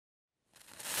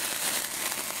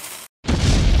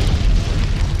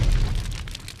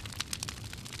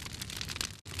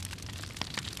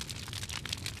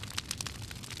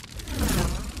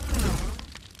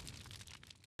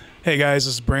Hey guys,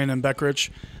 this is Brandon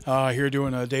Beckrich here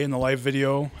doing a day in the life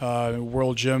video,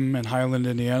 World Gym in Highland,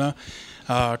 Indiana.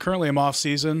 Currently I'm off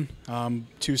season,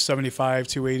 275,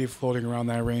 280, floating around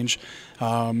that range,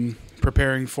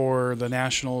 preparing for the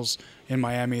Nationals in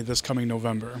Miami this coming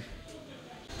November.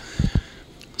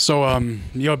 So,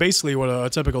 basically what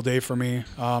a typical day for me,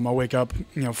 I'll wake up,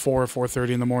 4:30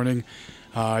 in the morning.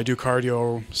 I do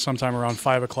cardio sometime around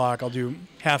 5 o'clock. I'll do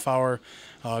half hour,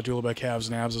 do a little bit of calves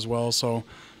and abs as well. So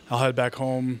I'll head back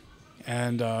home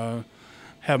and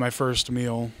have my first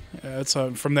meal.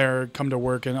 From there, come to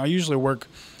work, and I usually work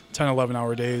 10,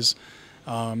 11-hour days,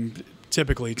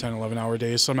 typically 10, 11-hour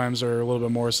days. Sometimes they're a little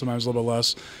bit more, sometimes a little bit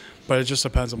less, but it just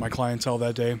depends on my clientele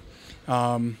that day.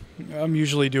 I'm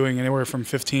usually doing anywhere from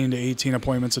 15 to 18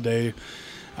 appointments a day.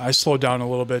 I slowed down a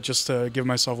little bit just to give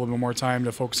myself a little bit more time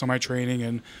to focus on my training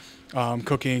and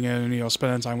cooking and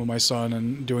spending time with my son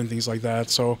and doing things like that.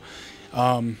 So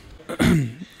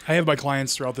I have my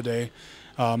clients throughout the day.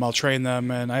 I'll train them,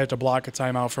 and I have to block a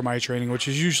time out for my training, which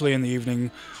is usually in the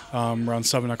evening around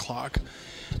 7 o'clock.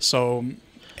 So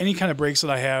any kind of breaks that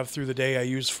I have through the day I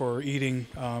use for eating.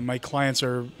 My clients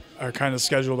are kind of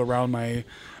scheduled around my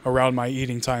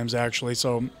eating times, actually.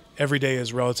 So every day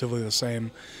is relatively the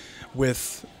same.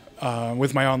 With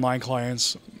my online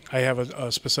clients, I have a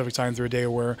specific time through a day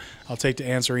where I'll take to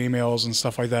answer emails and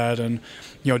stuff like that, and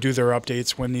do their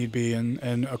updates when need be,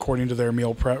 and according to their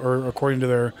meal prep or according to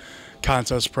their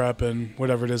contest prep and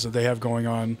whatever it is that they have going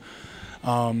on.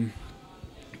 From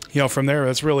there,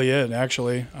 that's really it,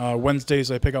 actually. Wednesdays,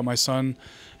 I pick up my son,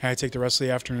 and I take the rest of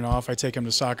the afternoon off. I take him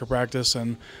to soccer practice,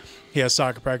 and he has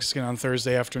soccer practice again on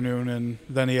Thursday afternoon, and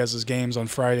then he has his games on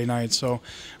Friday nights. So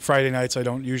Friday nights, I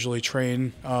don't usually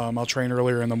train. I'll train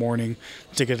earlier in the morning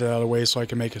to get it out of the way so I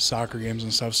can make his soccer games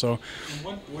and stuff. So,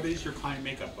 and what is your client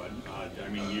makeup, bud? I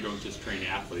mean, you don't just train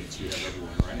athletes, you have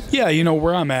everyone, right? Yeah,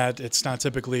 where I'm at, it's not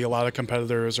typically a lot of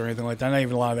competitors or anything like that, not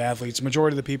even a lot of athletes. The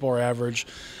majority of the people are average,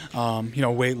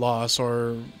 weight loss,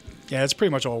 or yeah, it's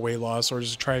pretty much all weight loss or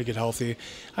just trying to get healthy.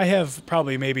 I have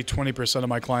probably maybe 20% of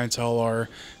my clientele are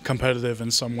competitive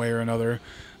in some way or another.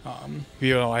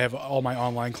 I have all my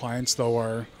online clients, though,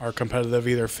 are competitive,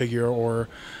 either figure or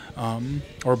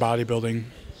bodybuilding.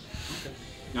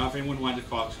 Now, if anyone wanted to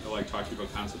talk to you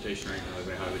about consultation or anything like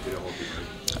that, how do they get a hold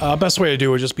of you? Best way to do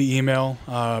it would just be email,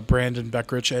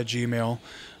 brandonbeckrich@gmail.com.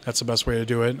 That's the best way to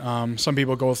do it. Some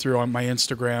people go through on my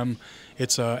Instagram.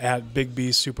 It's at Big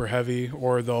B Super Heavy,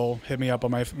 or they'll hit me up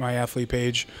on my athlete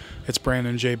page. It's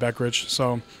Brandon J. Beckrich,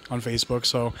 so on Facebook.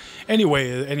 So anyway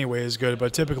is good,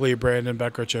 but typically Brandon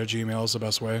Beckrich at Gmail is the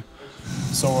best way.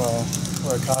 So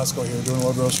we're at Costco here doing a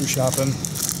little grocery shopping.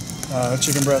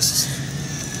 Chicken breasts,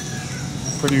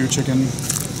 Purdue chicken.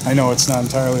 I know it's not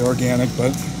entirely organic,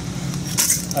 but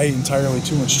I eat entirely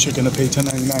too much chicken to pay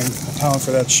 $10.99 a pound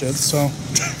for that shit, so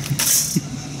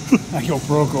I go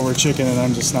broke over chicken, and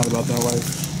I'm just not about that life.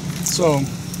 So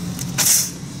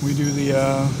we do the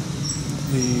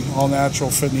all-natural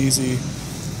fit and easy,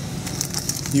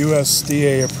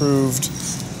 USDA approved,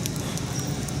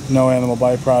 no animal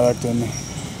byproduct, and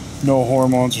no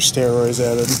hormones or steroids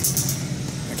added.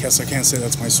 I guess I can't say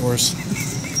that's my source.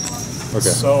 Okay.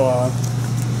 So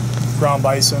ground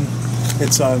bison.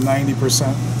 It's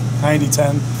 90%,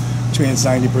 90-10, which means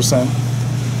 90%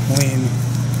 lean,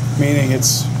 meaning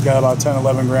it's got about 10,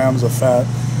 11 grams of fat.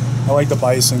 I like the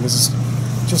bison because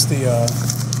it's just the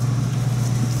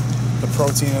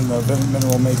protein and the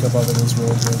mineral makeup of it is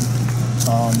really good.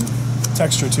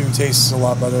 Texture too, tastes a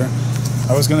lot better.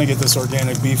 I was going to get this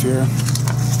organic beef here,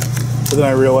 but then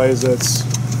I realized it's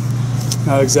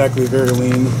not exactly very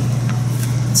lean.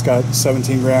 It's got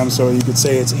 17 grams, so you could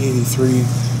say it's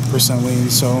 83% lean,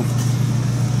 so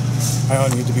I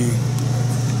don't need to be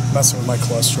messing with my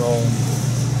cholesterol, and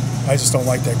I just don't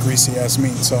like that greasy ass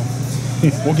meat. So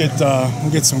we'll get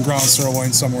some ground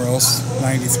sirloin somewhere else,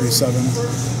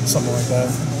 93.7, something like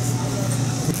that.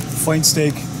 Flank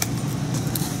steak,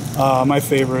 my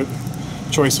favorite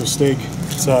choice of steak.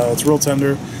 It's real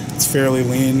tender, it's fairly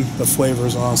lean, the flavor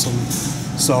is awesome.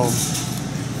 So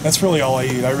that's really all I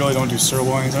eat. I really don't do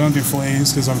sirloins. I don't do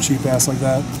fillets because I'm cheap ass like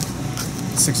that.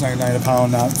 $6.99 a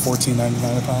pound, not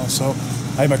 $14.99 a pound. So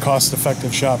I'm a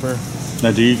cost-effective shopper.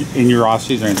 Now, do you, in your off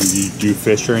season or anything, do you do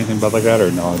fish or anything about like that,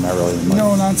 or no, not really?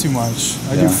 No, not too much.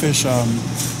 I do fish. I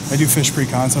do fish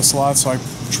pre-contest a lot, so I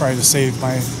try to save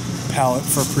my palate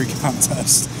for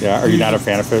pre-contest. Yeah, are you not a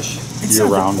fan of fish year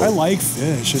round? I like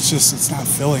fish. It's not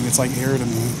filling. It's like air to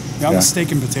me. I'm a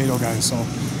steak and potato guy, so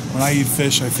when I eat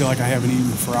fish, I feel like I haven't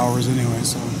eaten for hours anyway,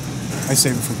 so I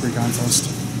save it for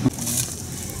pre-contest.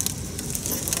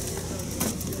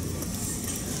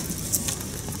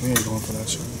 We ain't going for that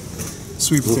shit.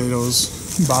 sweet potatoes,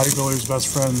 bodybuilder's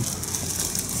best friend.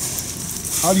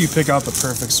 How do you pick out the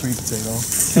perfect sweet potato?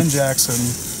 Ken Jackson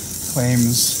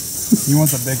claims you want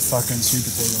the big fucking sweet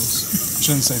potatoes. I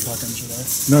shouldn't say fucking, should I?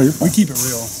 No, you're fine. We keep it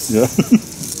real. Yeah.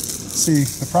 See,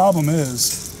 the problem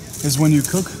is when you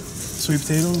cook sweet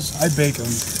potatoes, I bake them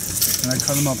and I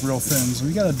cut them up real thin. So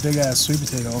we got a big ass sweet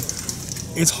potato.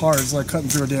 It's hard. It's like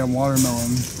cutting through a damn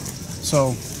watermelon.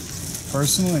 So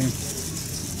personally,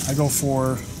 I go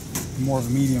for more of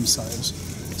a medium size.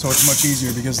 So it's much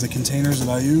easier because the containers that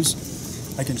I use,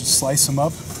 I can just slice them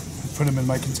up and put them in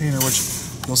my container, which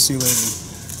you'll see later.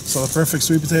 So the perfect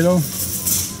sweet potato,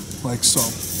 like so.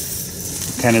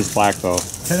 Ken is black though.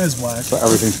 Ken is black. So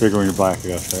everything's bigger when you're black, I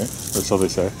guess, right? Or so they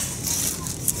say.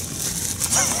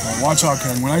 Watch out,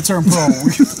 Ken. When I turn pro,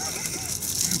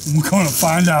 we're going to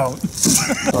find out.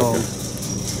 Oh.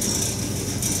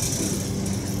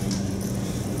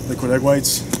 Liquid egg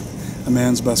whites, a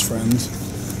man's best friend.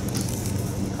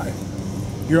 Hi.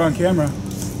 You're on camera.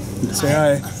 Say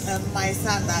hi. My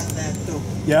son does that too.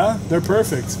 Yeah, they're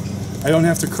perfect. I don't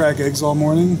have to crack eggs all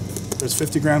morning. There's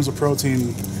 50 grams of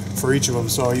protein for each of them,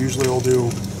 so I usually will do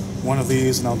one of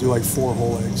these and I'll do like 4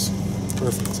 whole eggs.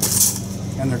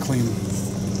 Perfect. And they're clean.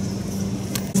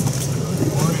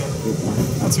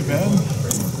 Not too bad.